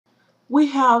We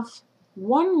have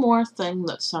one more thing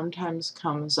that sometimes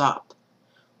comes up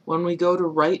when we go to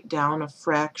write down a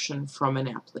fraction from an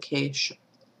application.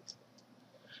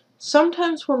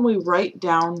 Sometimes when we write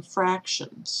down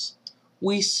fractions,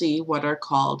 we see what are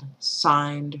called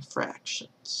signed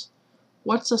fractions.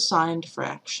 What's a signed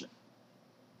fraction?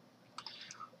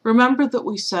 Remember that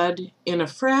we said in a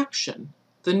fraction,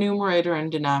 the numerator and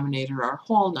denominator are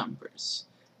whole numbers,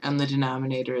 and the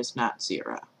denominator is not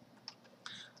 0.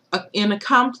 In a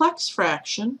complex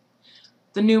fraction,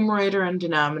 the numerator and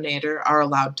denominator are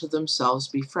allowed to themselves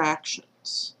be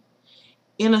fractions.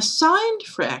 In a signed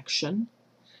fraction,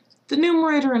 the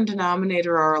numerator and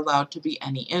denominator are allowed to be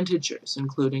any integers,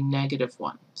 including negative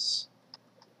ones.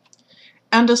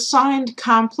 And a signed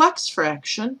complex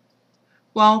fraction,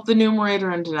 well, the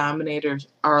numerator and denominator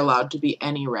are allowed to be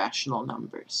any rational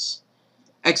numbers,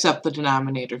 except the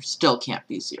denominator still can't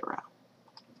be 0.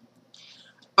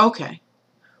 Okay,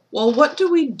 well, what do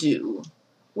we do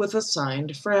with a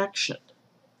signed fraction?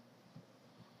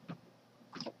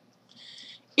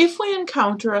 If we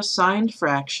encounter a signed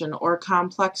fraction or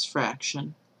complex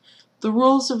fraction, the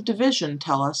rules of division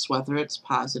tell us whether it's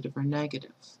positive or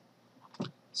negative.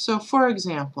 So, for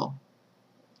example,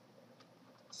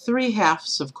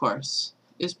 3/2, of course,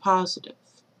 is positive.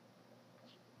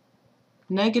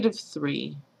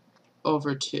 -3/2,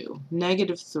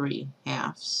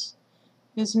 -3/2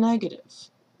 is negative.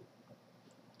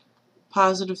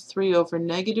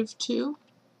 +3/2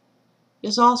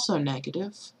 is also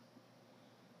negative,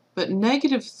 but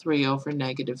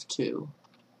 -3/2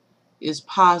 is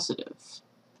positive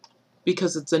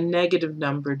because it's a negative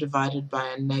number divided by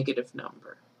a negative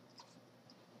number.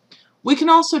 We can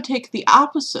also take the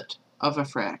opposite of a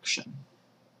fraction.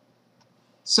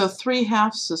 So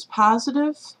 3/2 is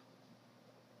positive.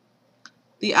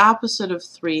 The opposite of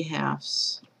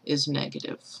 3/2 is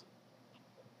negative.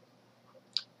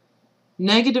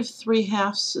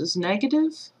 -3/2 is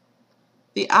negative.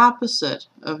 The opposite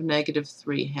of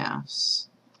 -3/2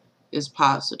 is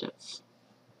positive.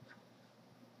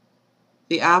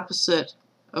 The opposite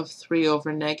of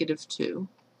 3/2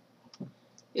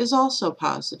 is also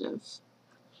positive,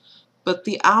 but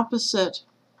the opposite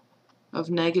of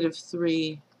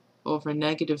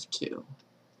 -3/2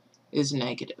 is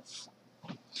negative.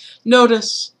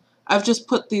 Notice I've just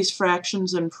put these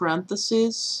fractions in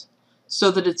parentheses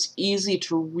so that it's easy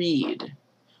to read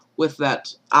with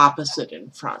that opposite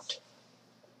in front.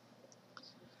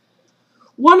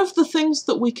 One of the things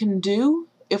that we can do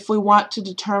if we want to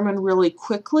determine really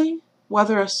quickly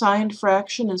whether a signed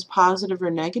fraction is positive or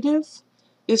negative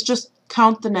is just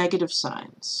count the negative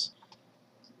signs.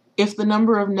 If the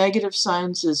number of negative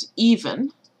signs is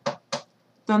even,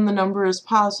 then the number is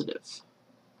positive.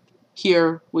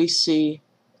 Here we see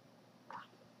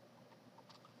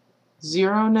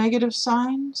 0 negative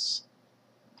signs,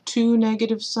 2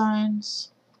 negative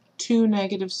signs, 2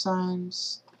 negative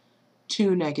signs,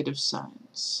 2 negative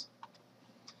signs.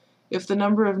 If the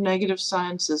number of negative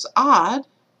signs is odd,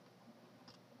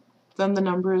 then the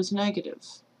number is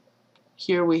negative.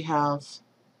 Here we have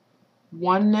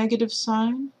 1 negative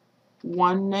sign,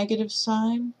 1 negative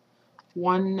sign,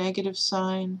 1 negative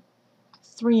sign,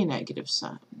 3 negative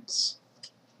signs.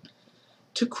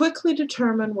 To quickly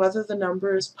determine whether the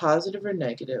number is positive or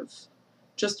negative,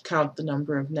 just count the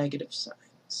number of negative signs.